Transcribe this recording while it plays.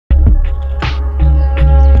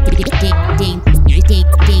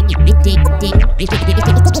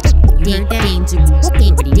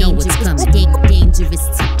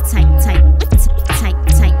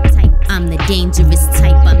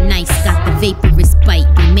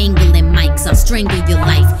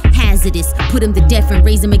Put him to death and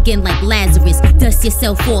raise him again like Lazarus. Dust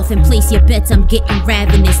yourself off and place your bets, I'm getting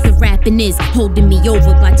ravenous. The rapping is holding me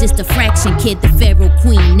over by just a fraction, kid. The Pharaoh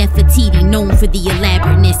Queen, Nefertiti, known for the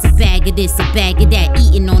elaborateness. A bag of this, a bag of that,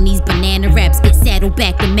 eating on these banana wraps. Get saddled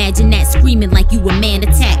back, imagine that, screaming like you a man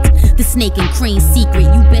attacked. The snake and crane secret,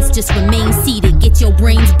 you best just remain seated. Get your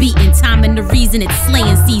brains beaten, time and the reason it's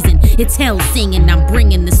slaying season. It's hell singing, I'm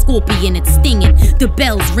bringing the scorpion, it's stinging. The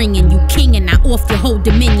bells ringing, you kinging, I off your whole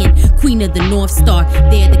dominion. Queen of the North Star,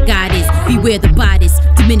 there the goddess. Beware the bodice,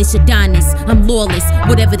 diminish Adonis. I'm lawless,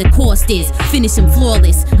 whatever the cost is. Finish him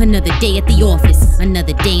flawless. Another day at the office,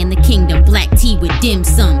 another day in the kingdom. Black tea with dim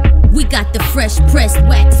sum. We got the fresh pressed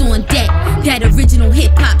wax on deck. That original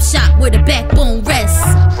hip-hop shop where the backbone rests.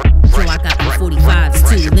 Yo, I got the 45s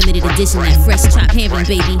too. Limited edition, that fresh chop herring,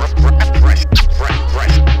 baby.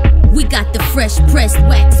 We got the fresh pressed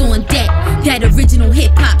wax on deck. That original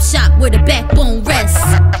hip-hop shop where the backbone rests.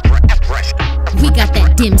 We got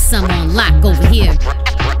that dim sum on lock over here.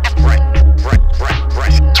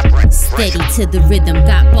 Steady to the rhythm,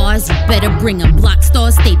 got bars, you better bring them. Block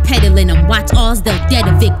stars, stay peddling them. Watch ours, they'll dead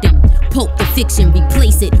a victim. Poke the fiction,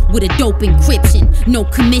 replace it with a dope encryption. No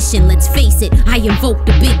commission, let's face it, I invoke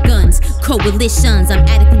the big guns. Coalitions, I'm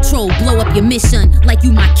out of control, blow up your mission. Like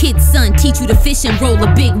you my kid's son, teach you to fish and roll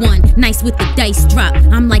a big one. Nice with the dice drop,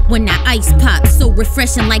 I'm like when that ice pops. So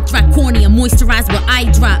refreshing like Draconia, moisturized with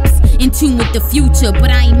eye drops. In tune with the future, but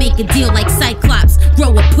I ain't make a deal like Cyclops.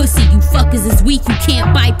 Grow a pussy, you fuckers is weak, you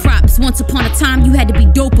can't buy props. Once upon a time you had to be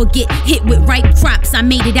dope or get hit with ripe crops. I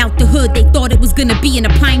made it out the hood, they thought it was gonna be in a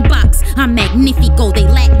pine box. I'm magnifico, they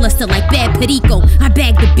lackluster like bad perico. I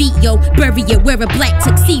bag the beat, yo, bury it, wear a black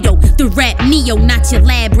tuxedo. The rap Neo, not your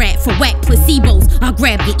lab rat for whack placebos. I'll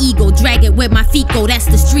grab your ego, drag it where my feet go, that's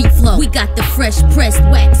the street flow. We got the fresh pressed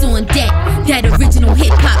wax on deck. That original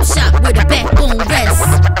hip-hop shop where the backbone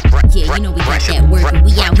rests. Yeah, you know we got that working,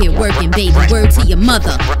 we out here working, baby, word to your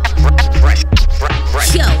mother.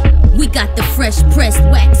 Yo, we got the fresh pressed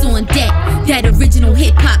wax on deck. That original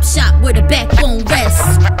hip-hop shop where the backbone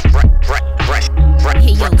rests.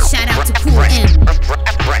 Hey yo, shout out to Kool M.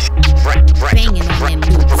 Banging on them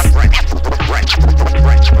loops.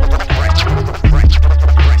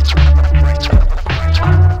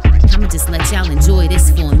 I'ma just let y'all enjoy this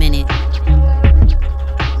for a minute.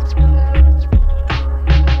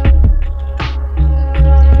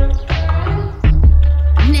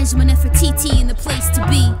 Nejma Nefertiti in the place to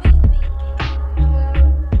be.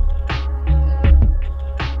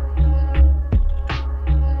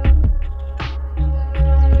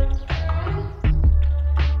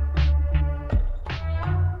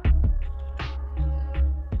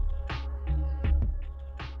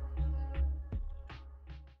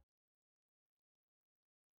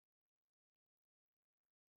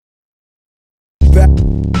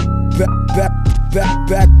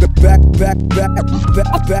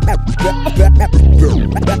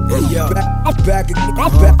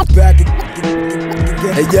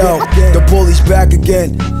 Hey yo, the bully's back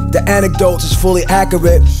again. The anecdotes is fully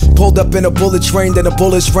accurate. Pulled up in a bullet train, then a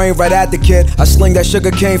bullets rain right at the kid. I sling that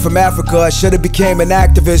sugar cane from Africa. I should've became an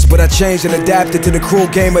activist, but I changed and adapted to the cruel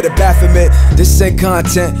game of the Baphomet. This ain't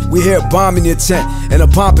content, we here bombing your tent. In a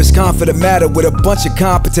pompous, confident matter with a bunch of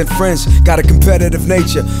competent friends. Got a competitive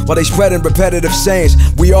nature, while they spreading repetitive sayings.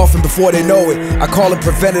 We often before they know it, I call it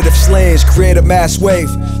preventative slayings. Create a mass wave,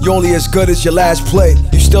 you only as good as your last play.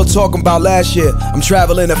 You still talking about last year, I'm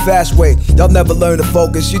traveling a fast way. Y'all never learn to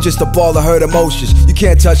focus, you just a ball of hurt emotions. You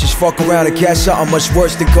can't touch us, fuck around and catch something much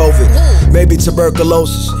worse than COVID. Maybe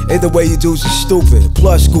tuberculosis, either way you dudes are stupid.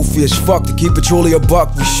 Plus goofy as fuck, to keep it truly a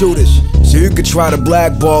buck, we shooters. So you could try to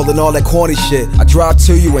blackball and all that corny shit. I drop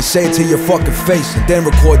to you and say it to your fucking face and then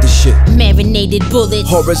record the shit. Marinated bullets,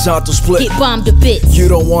 horizontal split, get bombed to bits. You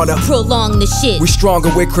don't wanna prolong the shit. We stronger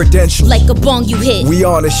with credentials, like a bong you hit. We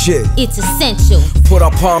on the shit, it's essential. Put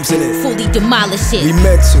our palms in it, fully demolish it. We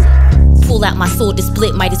meant to. Pull out my sword to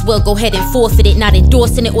split, might as well go ahead and forfeit it. Not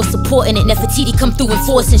endorsing it or supporting it. Nefertiti come through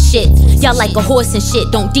enforcing shit. Y'all like a horse and shit,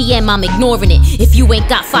 don't DM, I'm ignoring it. If you ain't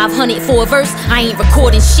got 500 for a verse, I ain't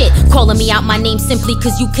recording shit. Calling me out my name simply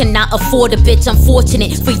cause you cannot afford a bitch.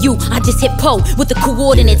 Unfortunate for you, I just hit Poe with the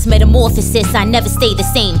coordinates. Metamorphosis, I never stay the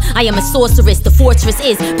same. I am a sorceress, the fortress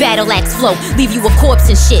is battle axe flow. Leave you a corpse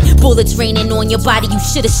and shit. Bullets raining on your body, you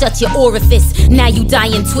should've shut your orifice. Now you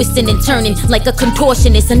dying, twisting and turning like a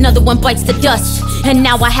contortionist. Another one bites bites the dust. And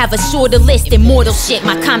now I have a shorter list, immortal shit.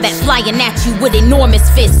 My combat flying at you with enormous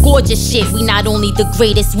fists. Gorgeous shit, we not only the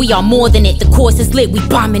greatest, we are more than it. The course is lit, we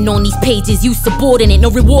bombing on these pages. You subordinate,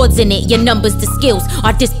 no rewards in it. Your numbers to skills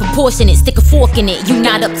are disproportionate. Stick a fork in it, you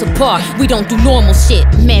not up to par. We don't do normal shit.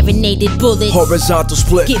 Marinated bullets, horizontal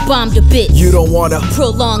split, get bombed a bit. You don't wanna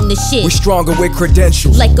prolong the shit. We stronger with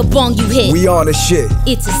credentials, like a bong you hit. We on the shit,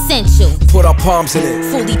 it's essential. Put our palms in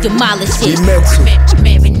it, fully demolish it. We mental,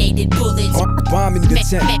 marinated bullets, bombing the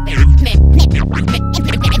tent.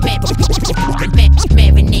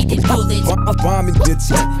 Marinated bullets, bombing the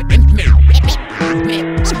tent.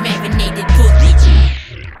 Marinated bullets.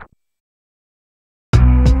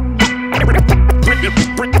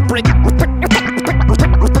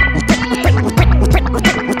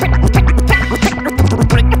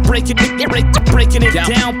 Breaking it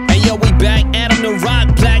down. Hey yo, we back at 'em, the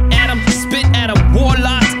rock, black Adam, spit at 'em,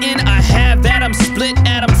 warlocks in, I have that 'em, split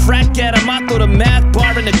at 'em, frack at 'em, I throw the math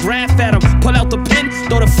bar and the graph at 'em, pull out the pen,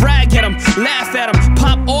 throw the frag at 'em, laugh at 'em,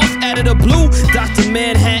 pop off out of the blue, Dr.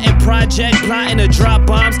 Manhattan Project, plotting to drop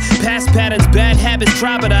bombs, past patterns, bad habits,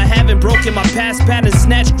 try but I haven't broken my past patterns,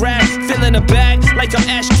 snatch, grab, fill in a bag, like I'm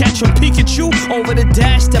Ash Ketchum, Pikachu, over the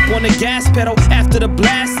dash, step on the gas pedal, after the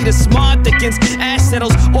blast, see the smog thickens, ash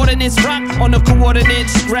settles, ordnance rock, on the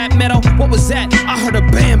coordinates, scrap metal, what was that? I heard a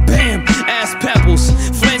bam bam, ass pebbles,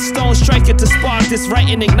 Flintstone striking to spark this right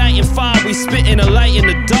and igniting fire, we spitting a light in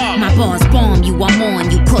the dark. My bars bomb you, I'm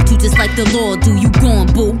on you, caught you just like the law do, you gone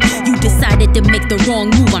boo. You decided to make the wrong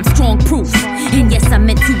move, I'm strong proof. And yes, I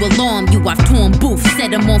meant to alarm you, I've torn booth,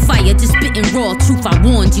 set them on fire, just spitting raw truth, I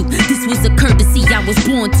warned you. This was a courtesy I was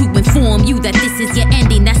born to inform you that this is your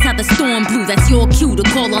ending, that's how the storm blew. That's your cue to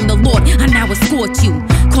call on the Lord, I now escort you.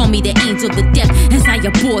 Call me the angel of death as I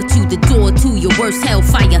abort you, the door to your worst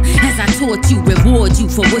hellfire. As I taught you, reward you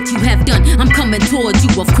for what you have done. I'm coming towards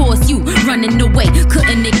you, of course you running away,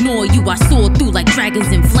 couldn't ignore you. I soared through like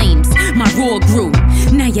dragons in flames, my roar grew.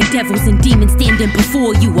 Now your devils and demons standing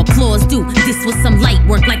before you, applause due. This was some light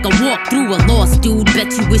work like a walk through a lost dude.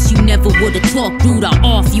 Bet you wish you never would've talked rude or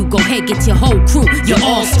off you. Go ahead, get your whole crew, you're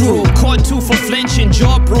all screwed. Caught two for flinching,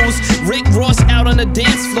 jaw bruise. Rick Ross out on the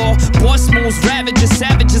dance floor. Boss moves, ravages,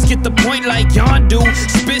 savages get the point like Yon do.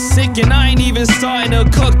 Spit sick and I ain't even starting to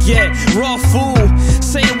cook yet. Raw food,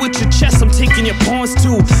 say it with your chest, I'm taking your pawns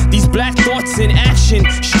too. These black thoughts in action,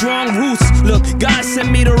 strong roots. Look, God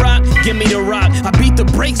sent me the rock, give me the rock. I beat the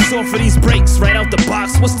brakes off of these breaks right out the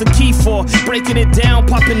box. What's the key for? Breaking it down,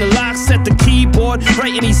 popping the lock, set the keyboard,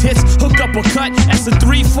 writing these hits, hook up a cut. That's a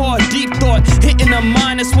 3-4, deep thought, hitting the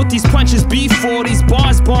mind. That's what these punches be for. These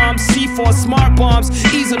bars bombs, C4 smart bombs,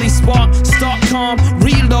 easily spark, start calm,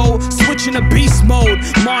 reload, switching to beast mode.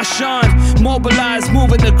 March on, mobilize,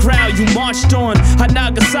 moving the crowd. You marched on.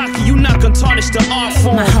 Nagasaki, you not gonna tarnish the art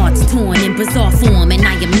form. My heart's torn in bizarre form, and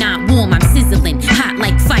I am not warm. I'm sizzling, hot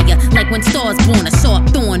like fire, like when stars born. A sharp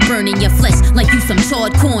thorn burning your flesh, like you some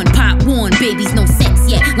charred corn. Pop warn, babies no sex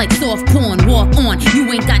yet, like soft porn. Walk on, you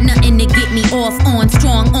ain't got nothing to get me off on.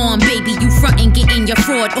 Strong arm, baby, you frontin', getting your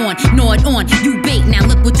fraud on. Nod on, you bait, now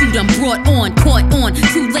look what you done brought on. Caught on,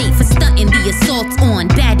 too late for stunting, the assault's on.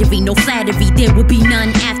 Battery, no flattery, there will be none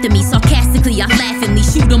after me. Sarcastically, I laughingly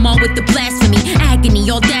shoot them all with the blasphemy. Agony,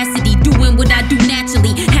 audacity, doing what I do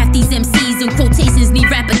naturally. Half these MCs in quotations need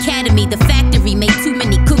rap academy. The factory made too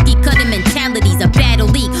many cookie cutter mentalities. A battle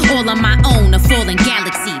league, all on my own, a fallen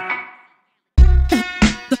galaxy.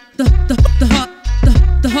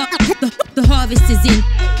 The harvest is in.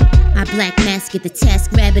 I black mask it, the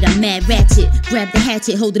task rabbit, I'm mad ratchet. Grab the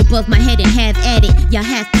hatchet, hold it above my head and have at it. Y'all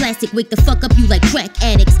half plastic, wake the fuck up, you like crack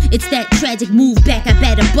addicts. It's that tragic move back, I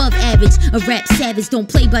bat above average. A rap savage, don't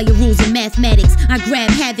play by your rules in mathematics. I grab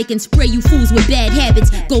havoc and spray you fools with bad habits.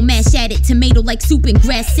 Go mash at it, tomato like soup and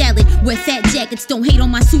grass salad. Wear fat jackets, don't hate on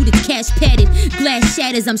my suit, it's cash padded. Glass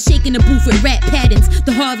shatters, I'm shaking the booth with rap patterns.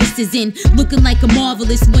 The harvest is in, looking like a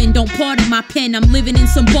marvelous win. Don't pardon my pen, I'm living in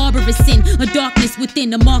some barbarous sin. A darkness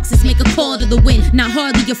within, a Marxist make a call to the wind. Not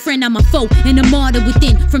hardly a friend, I'm a foe and a martyr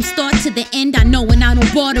within. From start to the end, I know, and I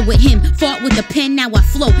don't barter with him. Fought with a pen, now I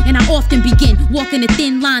flow, and I often begin walking a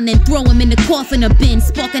thin line, then throw him in the coffin or bin.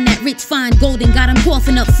 Sparking that rich fine golden, got him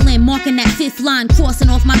coughing up phlegm. Marking that fifth line, crossing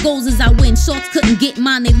off my goals as I win. Shorts couldn't get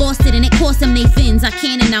mine, they lost it, and it cost them they fins. I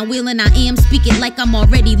can and I will and I am. Speak it like I'm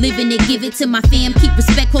already living it, give it to my fam. Keep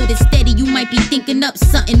respect, hold it steady. You might be thinking up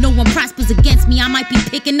something, no one prospers against me. I might be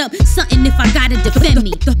picking up something if I gotta defend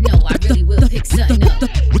me. No, I really will pick something up.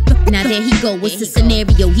 Now there There he go, what's the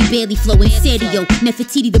scenario? He barely flowing stereo.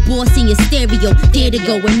 Nefertiti, the boss in your stereo. Dare to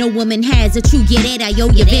go where no woman has a true guerrera, yo.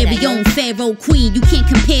 Your very own pharaoh queen, you can't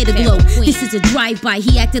compare the glow. This is a drive-by,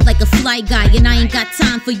 he acted like a fly guy, and I ain't got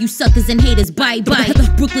time for you suckers and haters, bye-bye.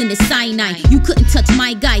 Brooklyn is Sinai, you couldn't touch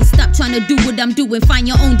my guy. Stop trying to do what I'm doing, find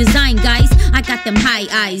your own design, guys. I got them high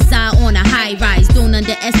eyes, I on a high rise. Don't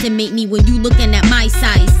underestimate me when you looking at my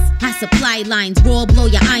size. I supply lines, raw blow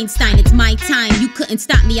your Einstein, it's my time. You couldn't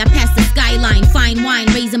stop me, I passed the skyline. Fine wine,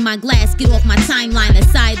 raising my glass, get off my timeline. The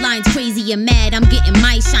sidelines, crazy and mad, I'm getting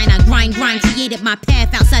my shine. I grind, created my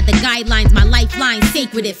path outside the guidelines. My lifeline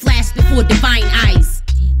sacred, it flashed before divine eyes.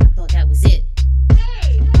 Damn, I thought that was it.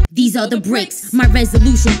 These are the breaks, my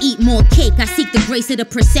resolution, eat more cake. I seek the grace of the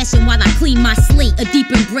procession while I clean my slate. A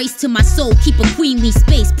deep embrace to my soul, keep a queenly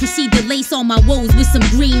space. Proceed to lace all my woes with some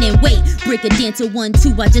green and weight. Break a dancer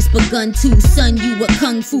 1-2, I just begun to. Son, you a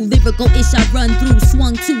kung fu, lyrical ish I run through.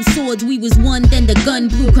 Swung 2 swords, we was one, then the gun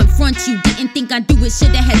blew. Confront you, didn't think I'd do it,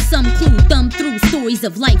 shoulda had some clue. Thumb through stories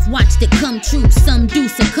of life, watched it come true. Some do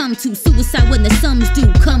succumb to suicide when the sums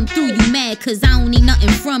do come through. You mad cause I don't need nothing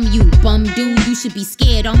from you, bum dude. You should be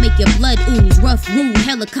scared, I'll make your blood ooze. Rough, rude,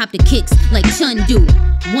 helicopter kicks like Chun do.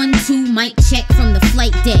 1-2, mic check from the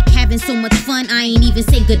flight deck. Having so much fun, I ain't even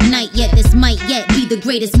say goodnight yet. This might yet be the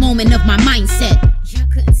greatest moment of my mindset.